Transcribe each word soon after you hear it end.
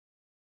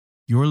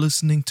You're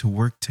listening to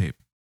Work Tape,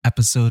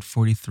 episode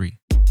 43.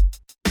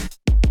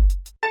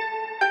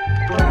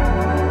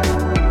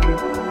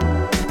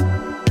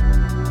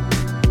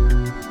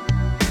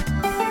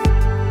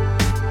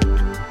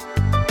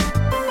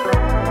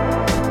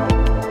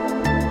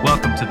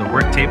 Welcome to the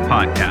Work Tape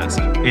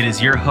Podcast. It is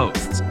your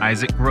hosts,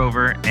 Isaac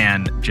Grover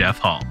and Jeff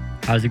Hall.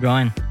 How's it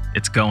going?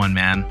 It's going,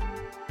 man.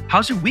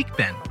 How's your week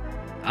been?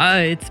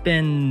 It's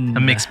been... A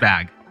mixed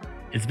bag.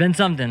 It's been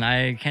something.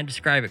 I can't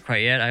describe it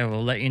quite yet. I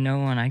will let you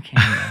know when I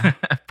can.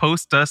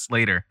 Post us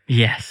later.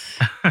 Yes.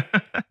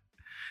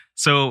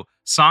 So,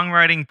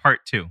 songwriting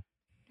part 2.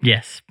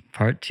 Yes,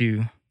 part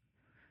 2.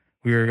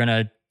 We were going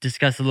to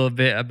discuss a little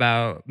bit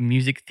about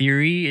music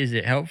theory. Is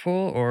it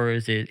helpful or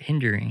is it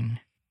hindering?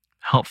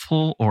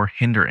 Helpful or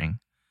hindering?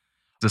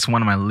 This is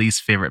one of my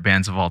least favorite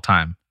bands of all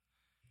time.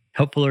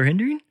 Helpful or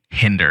hindering?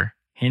 Hinder.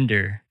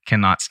 Hinder.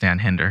 Cannot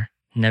stand Hinder.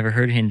 Never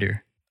heard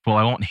Hinder. Well,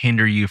 I won't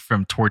hinder you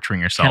from torturing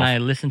yourself. Can I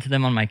listen to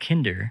them on my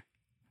Kinder?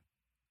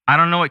 I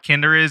don't know what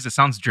Kinder is. It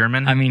sounds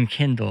German. I mean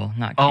Kindle,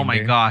 not Kinder. Oh my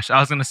gosh. I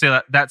was going to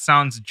say that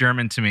sounds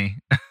German to me.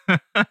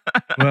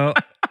 Well,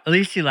 at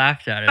least you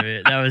laughed out of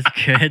it. That was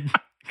good.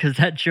 Because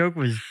that joke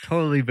was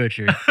totally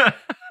butchered.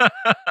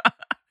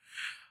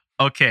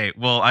 Okay,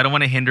 well, I don't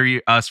want to hinder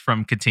us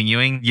from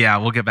continuing. Yeah,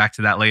 we'll get back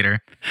to that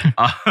later.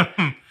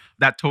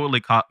 That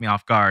totally caught me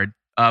off guard.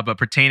 But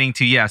pertaining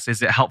to, yes,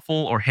 is it helpful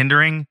or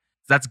hindering?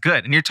 That's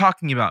good. And you're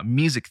talking about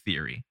music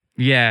theory.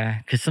 Yeah,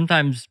 because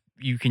sometimes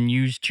you can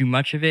use too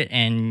much of it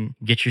and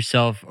get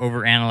yourself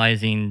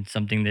overanalyzing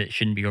something that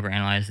shouldn't be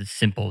overanalyzed. It's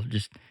simple.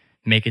 Just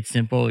make it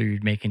simple. You're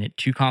making it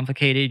too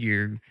complicated.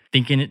 You're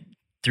thinking it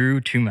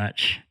through too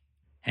much.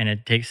 And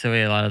it takes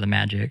away a lot of the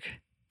magic.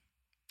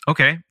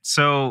 Okay,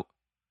 so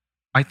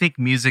I think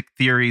music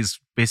theory is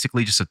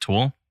basically just a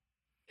tool.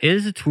 It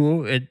is a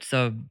tool. It's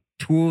a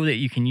tool that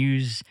you can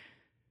use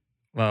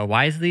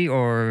wisely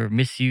or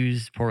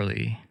misuse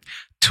poorly.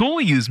 Tool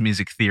use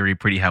music theory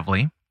pretty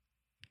heavily.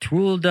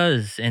 Tool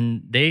does,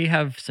 and they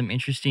have some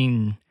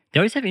interesting... They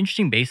always have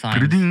interesting bass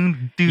lines.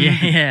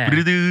 Yeah. I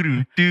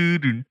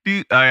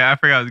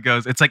forgot how it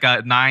goes. It's like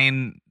a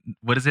 9...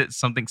 What is it?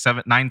 Something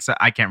 7, 9...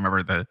 I can't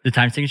remember the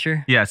time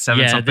signature? Yeah,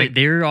 7 something.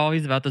 They're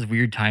always about those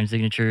weird time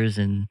signatures,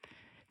 and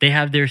they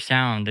have their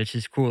sound. That's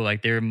just cool.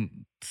 Like, their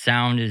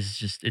sound is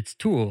just... It's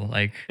Tool.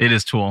 Like, it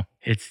is Tool.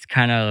 It's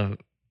kind of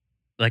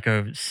like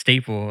a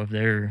staple of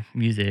their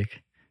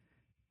music.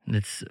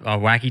 It's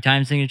wacky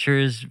time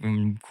signatures,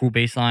 cool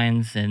bass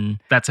lines, and...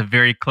 That's a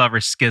very clever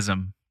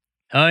schism.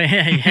 Oh,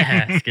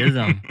 yeah,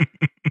 schism.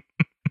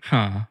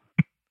 Huh.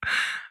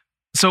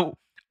 So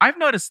I've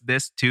noticed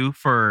this too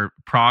for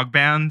prog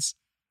bands.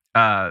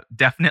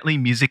 Definitely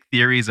music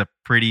theory is a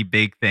pretty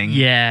big thing.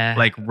 Yeah.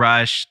 Like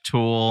Rush,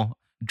 Tool,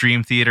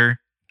 Dream Theater.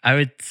 I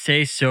would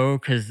say so,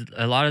 because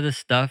a lot of the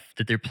stuff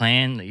that they're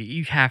playing,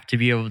 you have to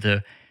be able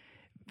to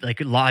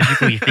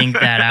logically think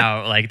that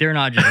out. Like, they're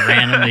not just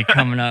randomly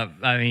coming up.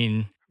 I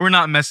mean... We're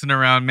not messing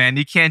around, man.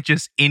 You can't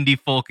just indie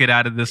folk it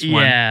out of this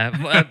one.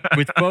 Yeah.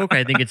 With folk,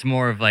 I think it's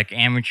more of like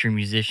amateur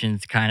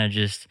musicians kind of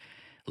just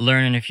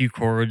learning a few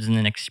chords and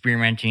then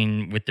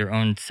experimenting with their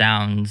own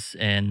sounds.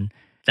 And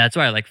that's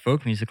why I like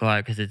folk music a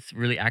lot, because it's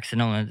really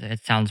accidental and it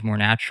sounds more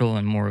natural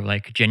and more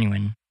like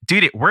genuine.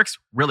 Dude, it works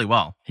really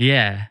well.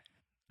 Yeah.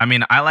 I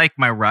mean, I like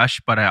my Rush,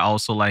 but I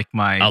also like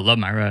I love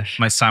my Rush.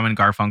 My Simon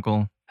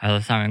Garfunkel. I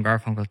love Simon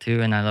Garfunkel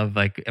too, and I love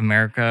like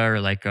America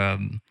or like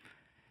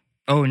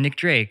Nick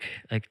Drake.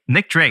 Like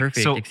Nick Drake.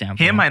 Perfect so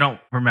example. Him I don't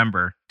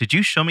remember. Did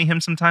you show me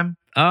him sometime?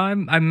 I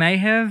may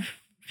have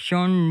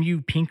shown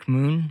you Pink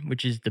Moon,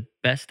 which is the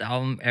best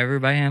album ever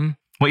by him.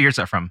 What year is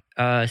that from?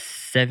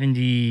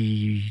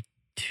 72.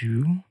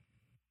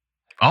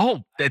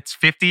 Oh, it's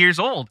 50 years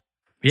old.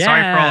 Yeah.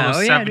 Sorry for all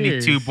those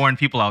 72 born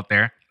people out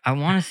there. I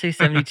want to say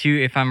 72.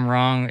 If I'm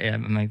wrong, I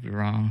might be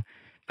wrong.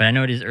 But I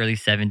know it is early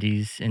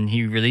 70s, and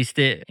he released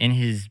it in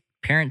his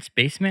parents'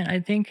 basement, I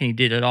think, and he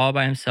did it all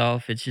by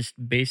himself. It's just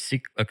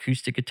basic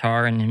acoustic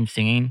guitar and him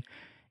singing,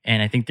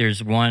 and I think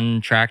there's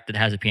one track that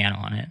has a piano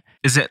on it.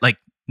 Is it like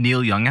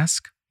Neil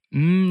Young-esque?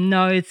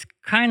 No, it's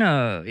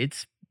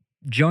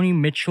Joni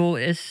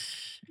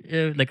Mitchell-ish,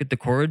 like with the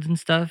chords and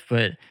stuff,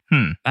 but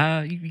you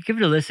give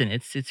it a listen.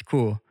 It's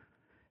cool.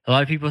 A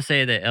lot of people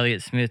say that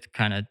Elliott Smith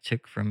kind of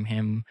took from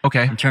him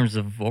in terms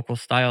of vocal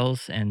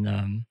styles,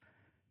 and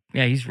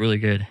yeah, he's really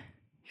good.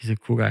 He's a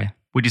cool guy.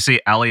 Would you say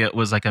Elliott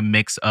was like a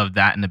mix of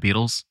that and the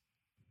Beatles?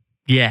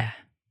 Yeah.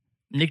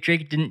 Nick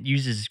Drake didn't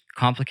use as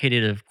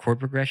complicated of chord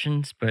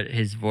progressions, but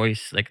his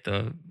voice, like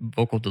the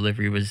vocal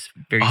delivery, was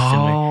very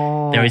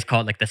similar. They always call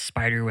it like the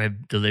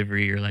spiderweb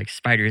delivery or like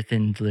spider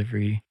thin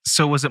delivery.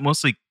 So was it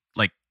mostly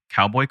like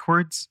cowboy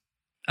chords?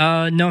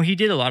 No, he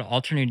did a lot of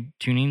alternate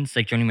tunings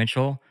like Joni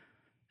Mitchell.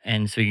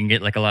 And so you can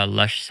get like a lot of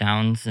lush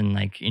sounds and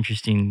like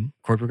interesting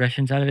chord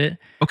progressions out of it.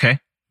 Okay.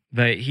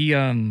 But he's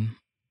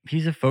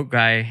a folk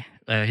guy.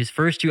 His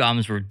first 2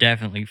 albums were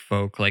definitely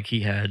folk. Like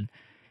he had,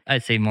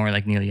 I'd say more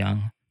like Neil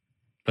Young.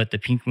 But the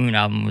Pink Moon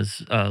album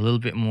was a little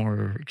bit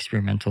more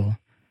experimental.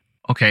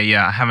 Okay,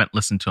 yeah, I haven't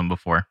listened to him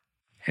before.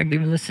 Heck,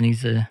 give him a listen.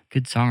 He's a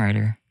good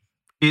songwriter.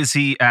 Is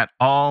he at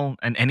all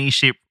in any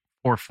shape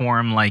or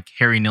form like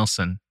Harry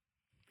Nilsson?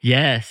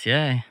 Yes,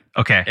 yeah.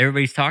 Okay.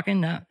 Everybody's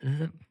talking now.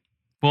 Is it?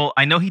 Well,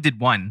 I know he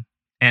did one,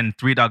 and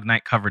Three Dog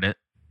Night covered it.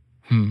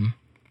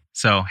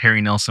 So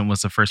Harry Nilsson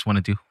was the first one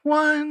to do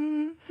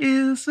One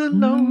is the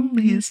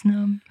Loneliest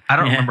Number. I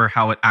don't remember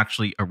how it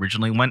actually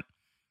originally went,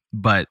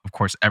 but of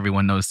course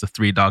everyone knows the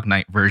Three Dog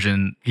Night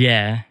version.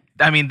 Yeah.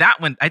 I mean,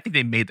 that one, I think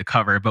they made the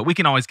cover, but we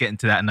can always get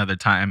into that another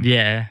time.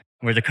 Yeah.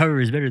 Where the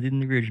cover is better than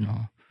the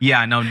original.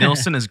 Yeah, no,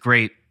 Nilsson is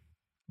great.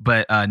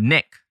 But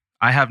Nick,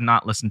 I have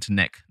not listened to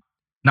Nick,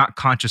 not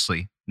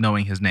consciously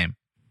knowing his name.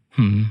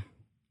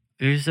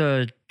 There's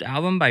a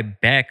album by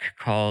Beck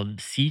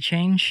called Sea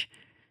Change.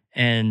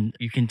 And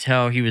you can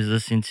tell he was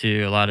listening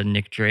to a lot of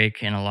Nick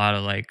Drake and a lot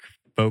of like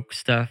folk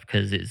stuff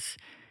because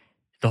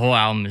the whole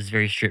album is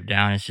very stripped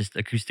down. It's just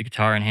acoustic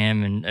guitar and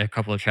him and a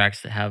couple of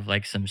tracks that have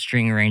like some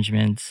string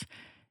arrangements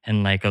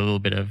and like a little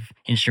bit of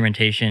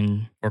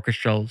instrumentation,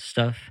 orchestral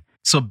stuff.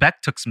 So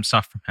Beck took some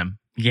stuff from him.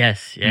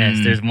 Yes.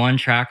 There's one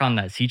track on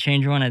that Sea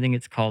Change one. I think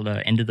it's called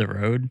End of the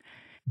Road.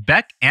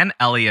 Beck and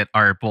Elliott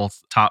are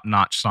both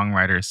top-notch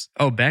songwriters.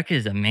 Oh, Beck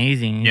is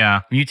amazing.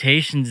 Yeah.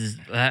 Mutations,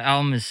 that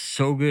album is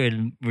so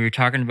good. We were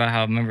talking about how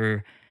I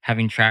remember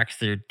having tracks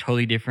that are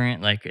totally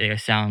different, like they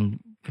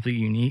sound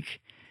completely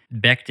unique.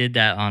 Beck did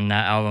that on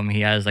that album.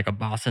 He has like a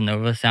bossa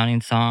nova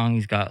sounding song.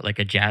 He's got like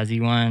a jazzy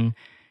one.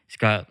 He's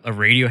got a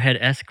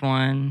Radiohead-esque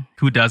one.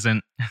 Who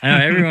doesn't? I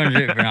know everyone's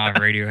ripping off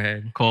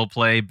Radiohead.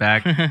 Coldplay,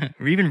 Beck.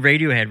 Or even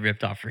Radiohead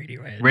ripped off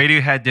Radiohead.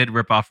 Radiohead did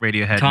rip off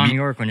Radiohead. Tom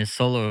York, when his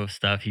solo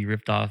stuff, he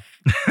ripped off.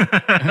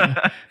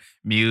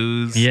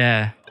 Muse.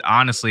 Yeah.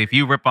 Honestly, if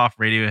you rip off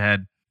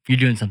Radiohead, you're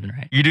doing something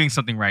right. You're doing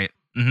something right.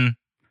 Mm-hmm.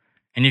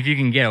 And if you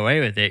can get away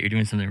with it, you're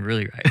doing something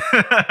really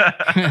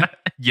right.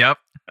 Yep.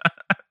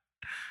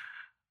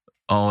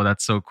 Oh,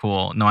 that's so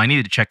cool. No, I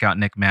needed to check out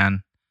Nick,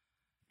 man.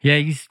 Yeah,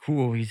 he's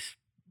cool. He's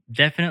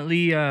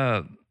definitely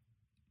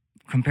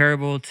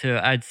comparable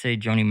to, I'd say,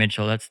 Joni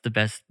Mitchell. That's the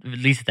best, at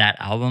least that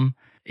album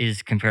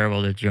is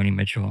comparable to Joni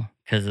Mitchell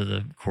because of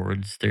the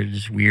chords. They're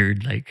just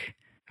weird, like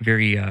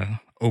very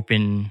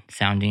open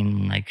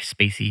sounding, like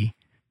spacey.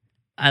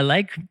 I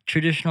like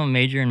traditional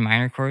major and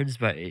minor chords,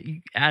 but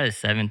you add a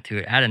seventh to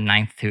it, add a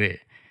ninth to it,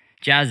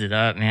 jazz it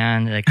up,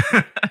 man. Like,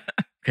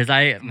 because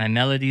my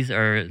melodies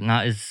are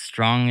not as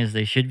strong as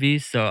they should be,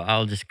 so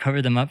I'll just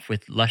cover them up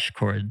with lush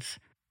chords.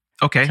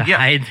 Okay, to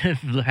hide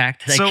the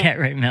fact that I can't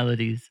write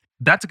melodies.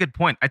 That's a good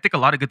point. I think a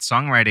lot of good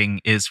songwriting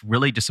is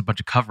really just a bunch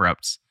of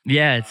cover-ups.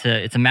 Yeah,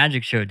 it's a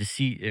magic show to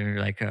see, or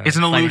like it's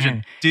an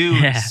illusion,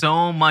 dude. Yeah.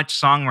 So much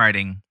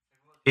songwriting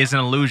is an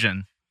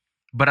illusion.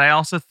 But I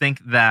also think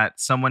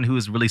that someone who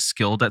is really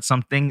skilled at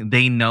something,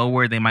 they know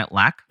where they might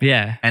lack.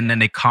 Yeah, and then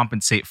they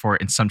compensate for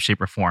it in some shape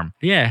or form.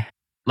 Yeah,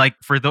 like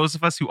for those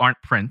of us who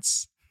aren't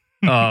Prince.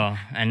 Oh,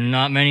 and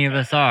not many of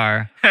us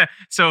are.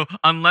 So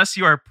unless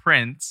you are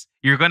Prince,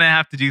 you're going to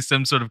have to do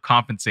some sort of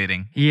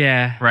compensating.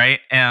 Yeah.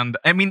 Right? And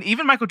I mean,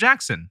 even Michael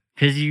Jackson.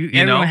 Because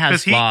everyone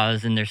has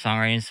flaws in their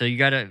songwriting. So you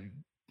got to,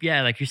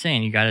 like you're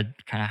saying, you got to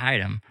kind of hide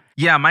them.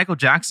 Yeah, Michael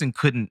Jackson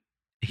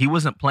he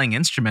wasn't playing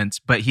instruments,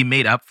 but he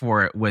made up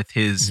for it with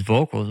his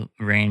vocal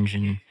range.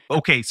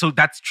 Okay, so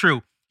that's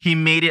true. He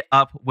made it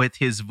up with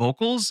his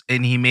vocals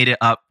and he made it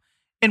up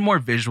in more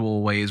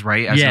visual ways,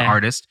 right? As an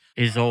artist.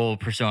 His whole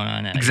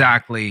persona.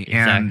 Exactly.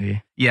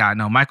 And yeah,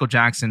 no, Michael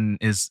Jackson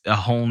is a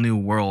whole new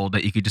world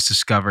that you could just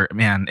discover.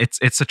 Man, it's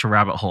such a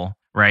rabbit hole,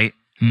 right?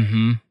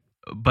 Mm-hmm.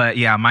 But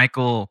yeah,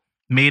 Michael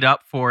made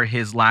up for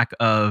his lack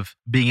of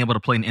being able to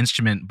play an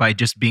instrument by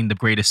just being the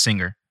greatest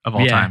singer of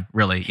all time,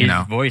 really. His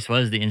voice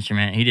was the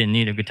instrument. He didn't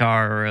need a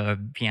guitar or a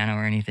piano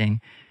or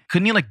anything.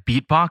 Couldn't he like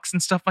beatbox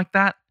and stuff like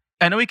that?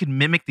 I know he could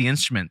mimic the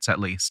instruments at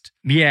least.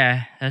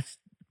 Yeah, that's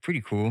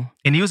pretty cool.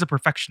 And he was a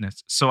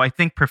perfectionist. So I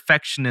think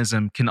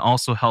perfectionism can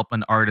also help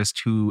an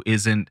artist who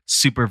isn't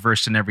super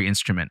versed in every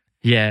instrument.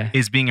 Yeah.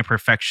 Is being a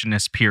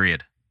perfectionist,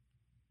 period.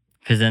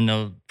 Because then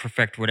they'll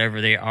perfect whatever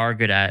they are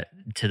good at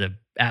to the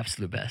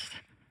absolute best.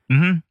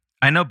 Mm-hmm.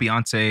 I know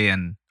Beyonce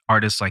and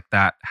artists like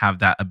that have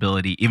that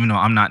ability. Even though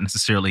I'm not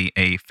necessarily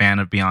a fan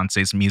of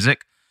Beyonce's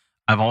music,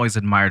 I've always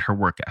admired her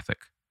work ethic.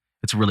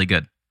 It's really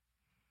good.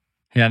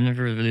 Yeah, I've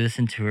never really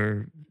listened to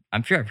her.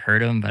 I'm sure I've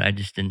heard them, but I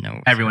just didn't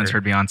know. Everyone's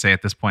heard Beyonce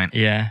at this point.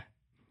 Yeah.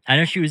 I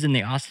know she was in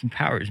the Austin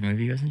Powers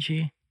movie, wasn't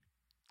she?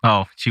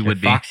 Oh, she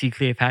would be. Foxy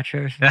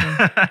Cleopatra or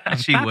something?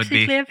 She would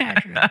be.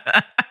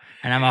 Cleopatra.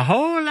 And I'm a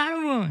whole lot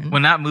of woman.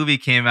 When that movie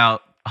came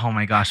out, oh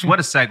my gosh, what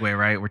a segue,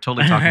 right? We're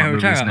totally talking about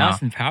movies talking now.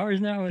 Austin Powers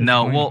now?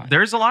 No, well,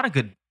 there's a lot of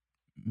good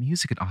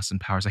music in Austin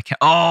Powers.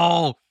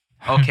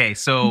 Okay,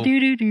 so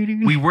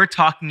we were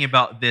talking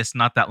about this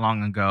not that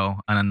long ago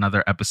on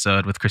another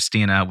episode with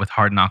Christina with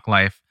Hard Knock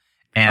Life.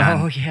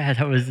 And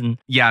that was...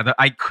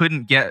 I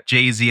couldn't get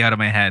Jay-Z out of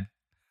my head.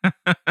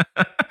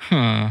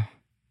 Huh.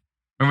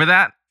 Remember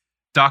that?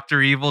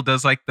 Dr. Evil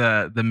does like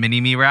the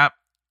mini-me rap.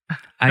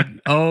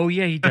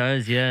 He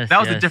does, yes. That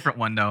was a different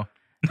one, though.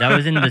 That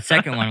was in the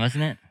second one,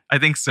 wasn't it? I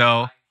think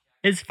so.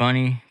 It's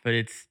funny, but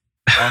it's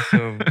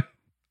also...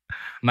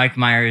 Mike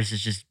Myers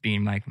is just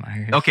being Mike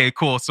Myers. Okay,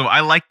 cool. So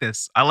I like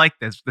this.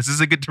 This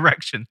is a good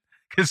direction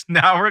because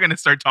now we're gonna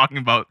start talking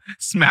about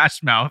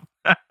Smash Mouth.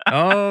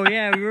 Oh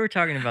yeah, we were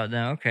talking about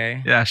that.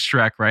 Okay. Yeah,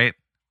 Shrek, right?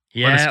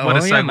 Yeah. what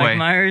a yeah, Mike segue.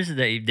 Myers.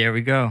 There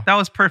we go. That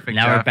was perfect.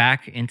 Now Jeff. we're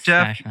back into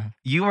Jeff, Smash Mouth.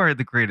 You are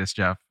the greatest,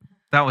 Jeff.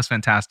 That was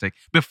fantastic.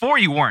 Before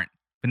you weren't,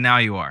 but now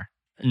you are.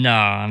 No,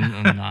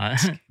 I'm not.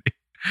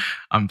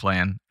 I'm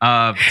playing.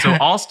 So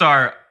All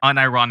Star,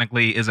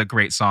 unironically, is a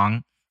great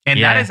song, and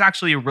that Yeah. is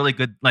actually a really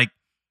good.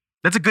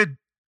 That's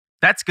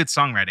good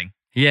songwriting.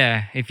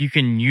 Yeah, if you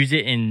can use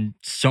it in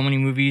so many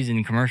movies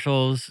and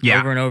commercials Yeah.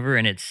 over and over,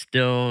 and it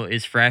still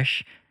is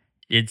fresh,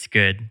 it's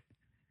good.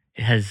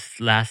 It has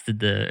lasted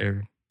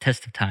the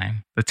test of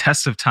time. The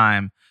test of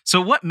time.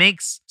 So, what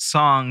makes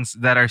songs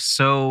that are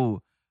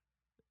so?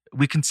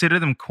 We consider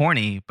them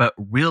corny, but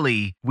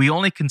really, we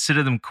only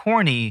consider them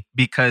corny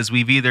because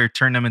we've either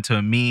turned them into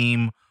a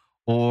meme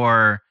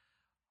or,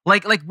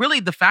 really,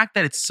 the fact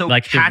that it's so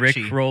Like catchy.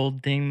 the Rick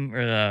rolled thing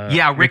or the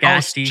Yeah, Rick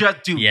Astley.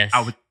 dude. Yes.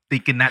 I was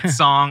thinking that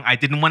song. I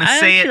didn't want to I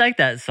say actually it. like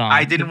that song.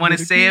 I didn't want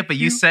to say it, but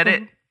you said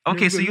it.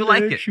 Okay, so you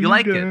like it. You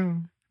like it.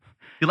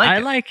 You like I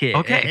it. like it.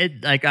 Okay.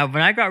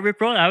 When I got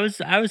Rickrolled, I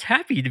was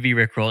happy to be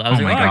Rickrolled. I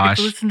was Oh like, my I get gosh.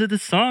 to listen to the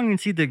song and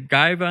see the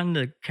guy on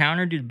the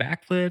counter do the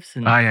backflips,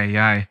 and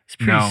Aye. it's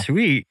pretty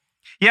sweet.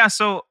 Yeah,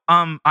 so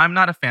I'm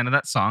not a fan of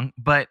that song,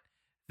 but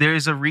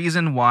there's a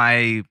reason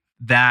why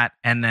that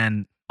and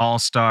then All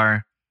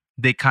Star,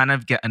 they kind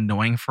of get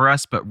annoying for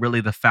us, but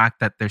really the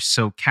fact that they're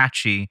so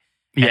catchy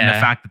and the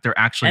fact that they're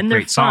actually And they're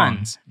great fun.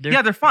 songs.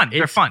 They're- They're fun.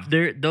 They're fun.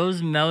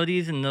 Those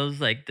melodies and those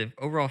the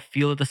overall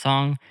feel of the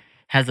song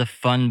has a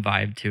fun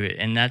vibe to it,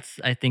 and that's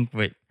I think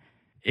what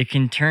it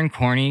can turn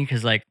corny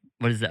because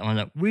what is that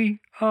one?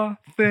 We are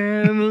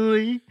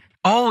family.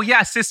 Oh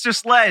yeah, Sister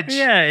Sledge.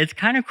 Yeah, it's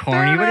kind of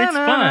corny, but it's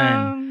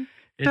fun.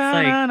 It's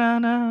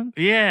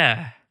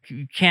yeah,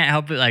 you can't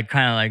help it.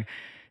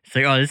 It's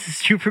oh, this is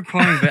super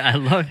corny, but I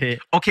love it.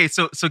 Okay,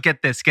 so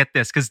get this,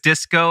 because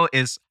disco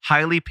is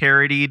highly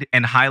parodied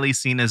and highly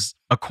seen as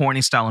a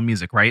corny style of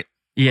music, right?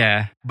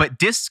 Yeah, But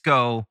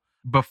disco,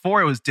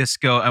 before it was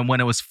disco and when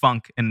it was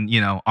funk and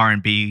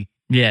R&B,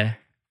 yeah.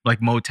 like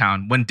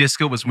Motown, when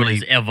disco was When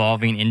really it's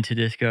evolving into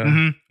disco.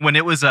 Mhm. When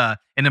it was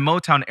in the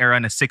Motown era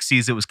in the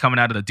 60s, it was coming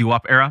out of the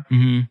doo-wop era.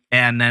 Mm-hmm.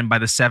 And then by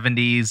the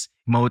 70s,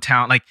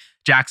 Motown, like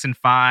Jackson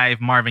 5,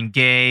 Marvin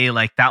Gaye,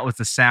 like that was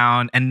the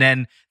sound. And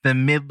then the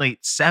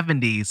mid-late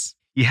 70s,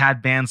 you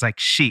had bands like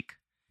Chic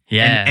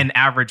Yeah. and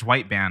Average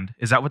White Band.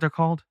 Is that what they're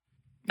called?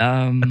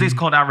 I Um, think it's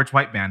called Average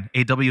White Band,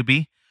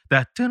 AWB.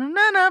 The I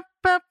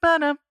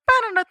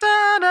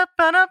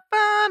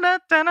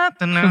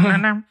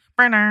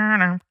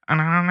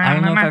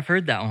don't know if I've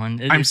heard that one.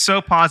 I'm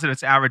so positive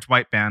it's Average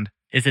White Band.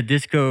 It's a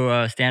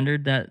disco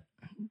standard that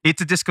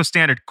It's a disco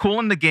standard. Cool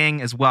in the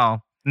Gang as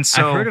well. And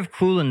so I've heard of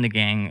Cool in the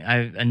Gang.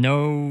 I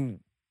know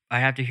I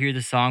have to hear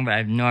the song, but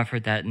I know I've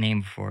heard that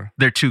name before.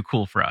 they're too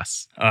cool for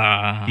us.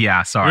 Yeah,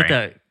 Yeah, sorry.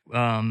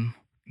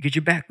 Get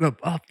your back up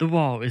off the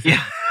wall. Is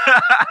Yeah.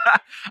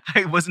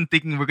 I wasn't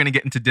thinking we're going to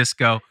get into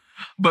disco,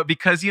 but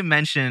because you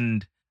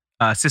mentioned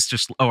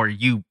or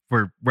you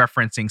were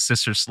referencing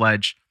Sister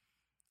Sledge,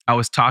 I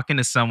was talking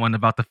to someone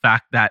about the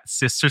fact that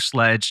Sister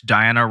Sledge,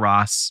 Diana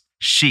Ross,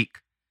 Chic,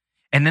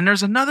 and then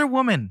there's another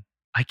woman.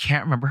 I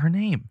can't remember her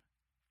name.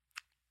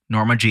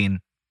 Norma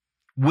Jean,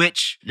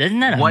 which Isn't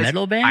that a was-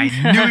 metal band? I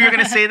knew you were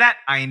going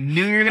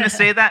to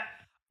say that.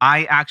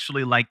 I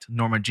actually liked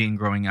Norma Jean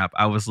growing up.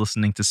 I was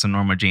listening to some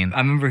Norma Jean. I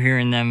remember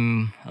hearing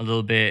them a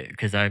little bit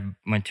because I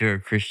went to a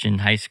Christian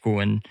high school,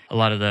 and a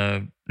lot of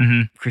the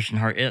Mhm. Christian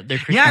they're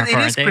Christian Yeah, hardcore, it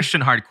aren't is they?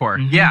 Christian hardcore.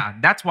 Mhm. Yeah,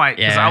 that's why.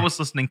 Because Yeah. I was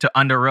listening to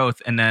Under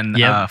Oath and then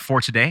Yep.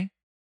 For Today.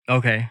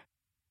 Okay.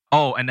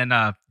 Oh, and then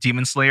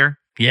Demon Slayer.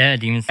 Yeah,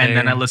 Demon Slayer. And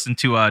then I listened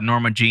to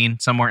Norma Jean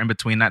somewhere in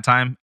between that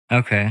time,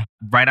 Okay.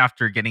 right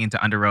after getting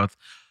into Under Oath.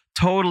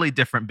 Totally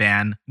different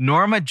band.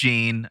 Norma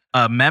Jean,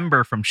 a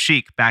member from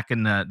Chic back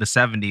in the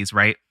 70s,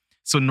 right?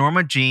 So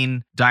Norma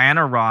Jean,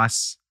 Diana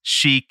Ross,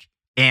 Chic,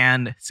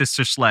 and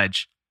Sister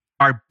Sledge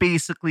are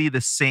basically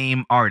the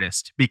same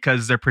artist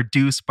because they're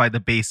produced by the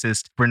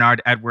bassist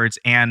Bernard Edwards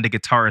and the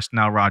guitarist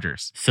Nile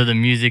Rodgers. So the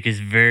music is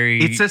very.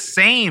 It's the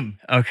same.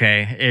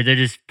 Okay. They're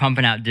just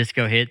pumping out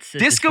disco hits. at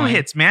this Disco point.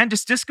 hits, man.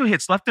 Just disco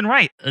hits left and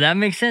right. That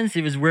makes sense.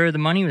 It was where the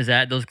money was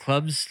at. Those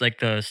clubs, like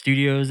the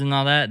studios and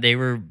all that, they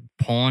were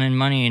pulling in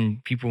money,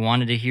 and people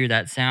wanted to hear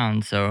that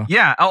sound. So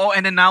Yeah. Oh,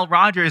 and then Nile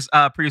Rodgers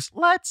produced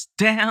Let's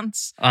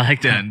Dance. I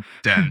like that.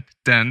 Dun, dun,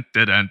 dun,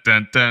 dun, dun,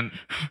 dun, dun.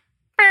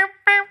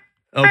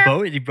 Oh,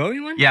 Bowie, the Bowie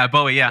one. Yeah,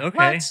 Bowie, yeah. Okay.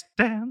 Let's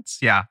Dance.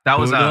 Yeah, that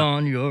was Put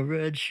on your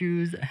red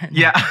shoes.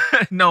 yeah.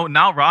 No,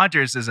 Nile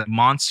Rodgers is a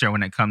monster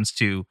when it comes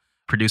to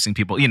producing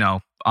people.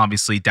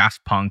 Obviously Daft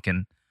Punk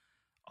and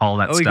all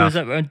that Oh, he stuff. goes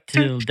up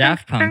until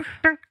Daft Punk.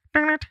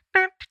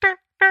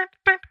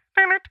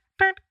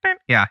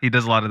 Yeah, he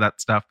does a lot of that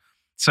stuff.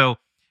 So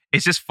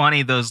it's just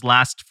funny, those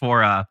last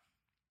four,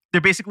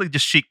 they're basically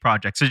just Chic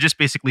projects. They're just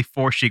basically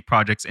 4 Chic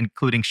projects,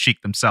 including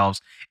Chic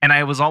themselves. And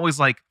I was always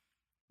like,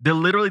 they're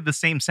literally the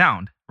same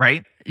sound,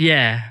 right?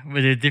 Yeah,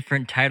 with a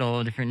different title,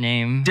 a different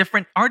name.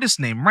 Different artist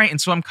name, right? And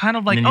so I'm kind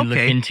of like, and then you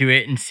okay, look into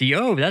it and see,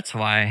 oh, that's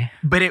why.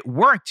 but it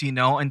worked, you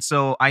know? And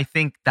so I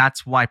think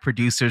that's why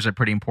producers are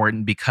pretty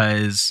important,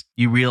 because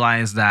you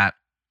realize that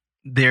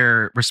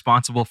they're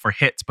responsible for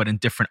hits, but in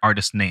different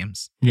artist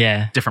names,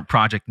 Yeah. different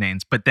project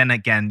names. But then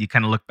again, you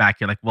kind of look back,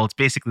 you're like, well, it's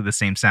basically the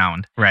same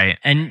sound, right?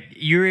 And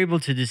you're able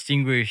to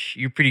distinguish,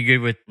 you're pretty good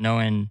with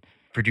knowing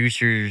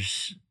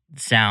producers'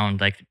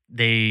 sound. Like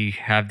they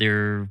have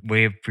their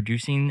way of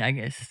producing, I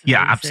guess. is the Yeah,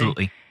 way to say.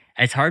 absolutely.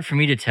 It's hard for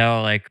me to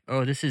tell, like,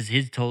 oh, this is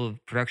his total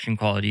production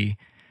quality.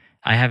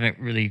 I haven't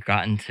really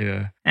gotten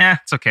to,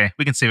 It's okay.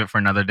 We can save it for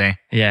another day.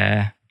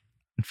 yeah.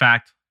 In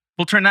fact,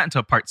 we'll turn that into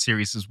a part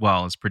series as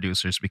well as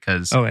producers,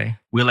 because Oh, wait.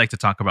 we like to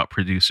talk about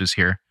producers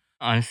here.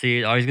 Honestly,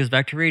 it always goes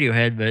back to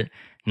Radiohead, but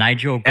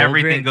Nigel Goldrich.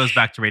 Everything goes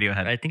back to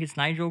Radiohead. I think it's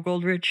Nigel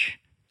Goldrich.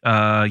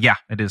 Yeah,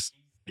 it is.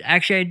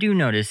 Actually, I do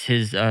notice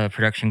his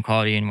production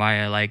quality and why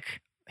I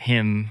like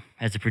him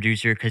as a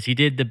producer, because he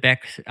did the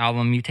Beck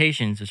album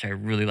Mutations, which I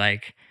really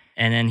like.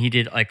 And then he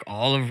did like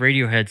all of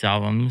Radiohead's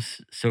albums.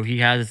 So he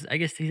has, I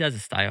guess he has a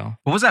style.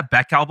 What was that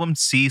Beck album?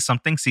 See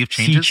something? See if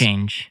Sea changes?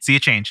 Change. See a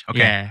change. Okay.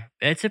 Yeah,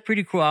 it's a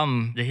pretty cool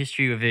album. The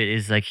history of it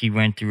is like he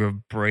went through a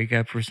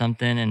breakup or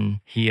something,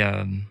 and he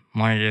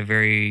wanted a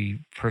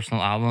very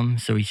personal album,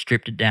 so he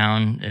stripped it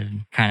down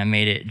and kind of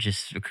made it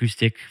just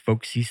acoustic,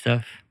 folksy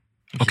stuff.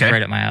 Which Okay. is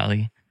right up my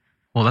alley.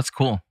 Well, that's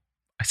cool.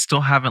 I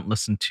still haven't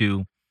listened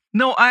to.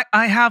 No,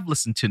 I have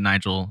listened to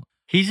Nigel.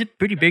 He's a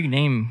pretty big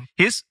name.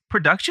 His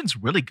production's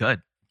really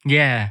good.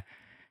 Yeah.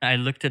 I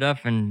looked it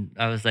up and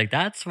I was like,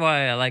 that's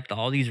why I liked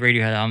all these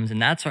Radiohead albums,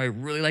 and that's why I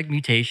really like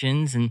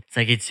Mutations. And it's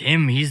like, it's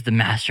him. He's the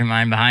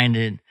mastermind behind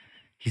it.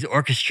 He's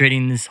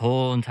orchestrating this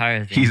whole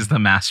entire thing. He's the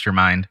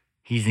mastermind.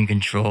 He's in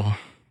control.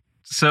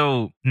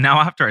 So now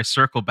after I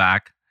circle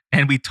back,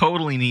 and we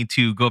totally need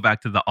to go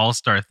back to the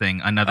All-Star thing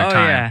another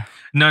time. Yeah.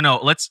 No,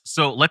 let's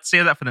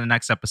save that for the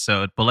next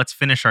episode, but let's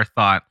finish our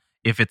thought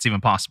if it's even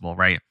possible,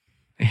 right?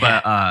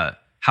 But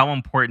how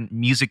important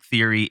music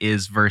theory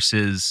is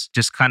versus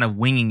just kind of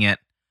winging it.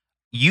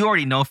 You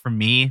already know from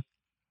me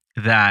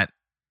that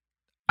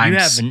you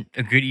have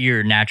a good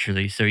ear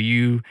naturally, so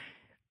you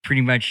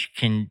pretty much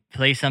can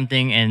play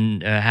something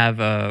and have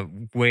a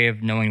way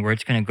of knowing where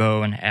it's going to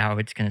go and how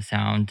it's going to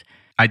sound.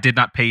 I did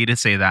not pay you to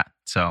say that,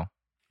 so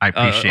I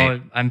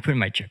appreciate. I'm putting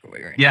my check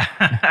away right Yeah.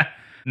 now.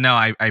 No,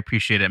 I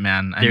appreciate it,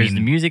 man. There's the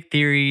music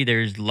theory,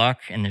 there's luck,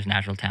 and there's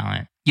natural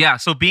talent. Yeah,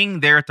 so being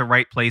there at the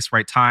right place,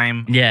 right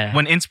time. Yeah.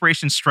 When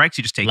inspiration strikes,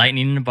 you just take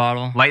Lightning in a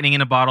bottle. it. Lightning in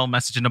a bottle,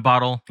 message in a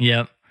bottle.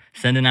 Yep.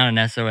 Sending out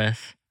an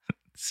SOS.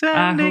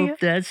 I hope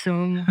that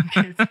someone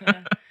gets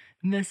my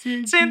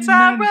message. Since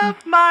I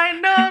wrote my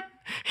note.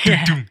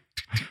 Yeah.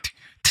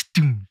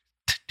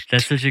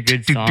 That's such a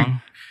good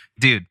song.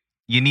 Dude,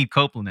 you need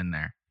Copeland in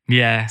there.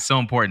 Yeah. So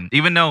important.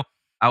 Even though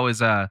I was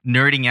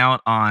nerding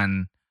out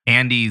on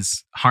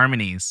Andy's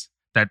harmonies.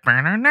 That Oh,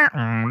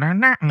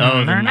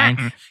 the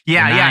ninth.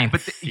 Yeah, The yeah. ninth,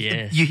 But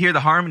yes. you hear the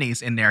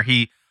harmonies in there.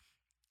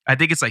 I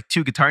think it's like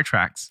 2 guitar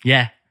tracks.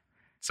 Yeah.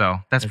 So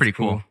that's pretty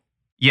cool.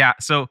 Yeah,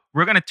 so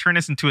we're going to turn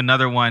this into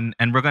another one,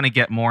 and we're going to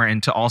get more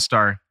into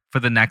All-Star for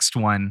the next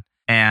one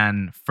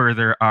and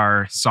further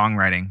our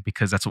songwriting,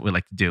 because that's what we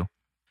like to do.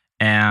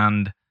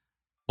 And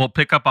we'll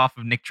pick up off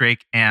of Nick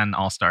Drake and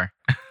All-Star.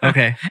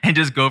 Okay. And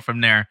just go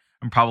from there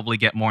and probably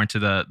get more into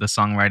the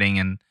songwriting.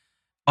 And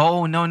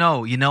oh,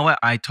 no. You know what?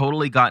 I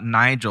totally got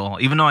Nigel.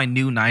 Even though I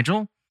knew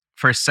Nigel,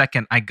 for a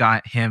second, I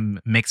got him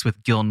mixed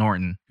with Gil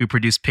Norton, who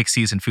produced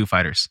Pixies and Foo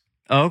Fighters.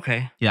 Oh,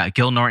 okay. Yeah,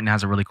 Gil Norton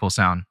has a really cool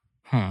sound.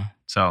 Huh.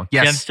 So, See,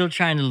 I'm yes. still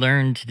trying to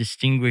learn to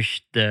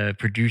distinguish the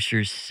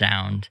producer's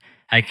sound.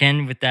 I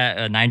can with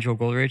that Nigel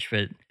Goldrich,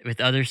 but with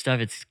other stuff,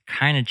 it's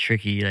kind of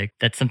tricky. Like,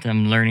 that's something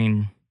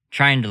I'm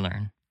trying to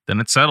learn. Then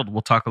it's settled.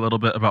 We'll talk a little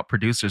bit about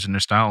producers and their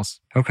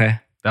styles. Okay.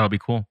 That'll be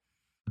cool.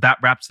 That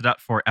wraps it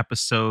up for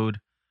episode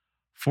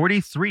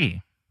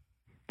 43.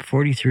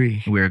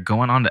 43. We're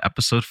going on to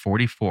episode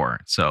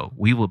 44. So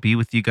we will be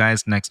with you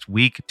guys next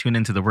week. Tune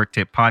into the Work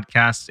Tape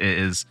podcast. It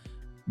is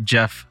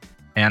Jeff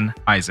and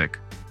Isaac.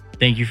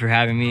 Thank you for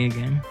having me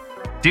again.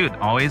 Dude,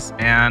 always.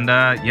 And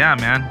yeah,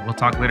 man, we'll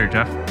talk later,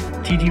 Jeff.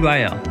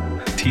 TTYL.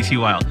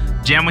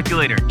 TTYL. Jam with you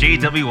later.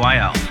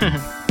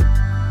 JWYL.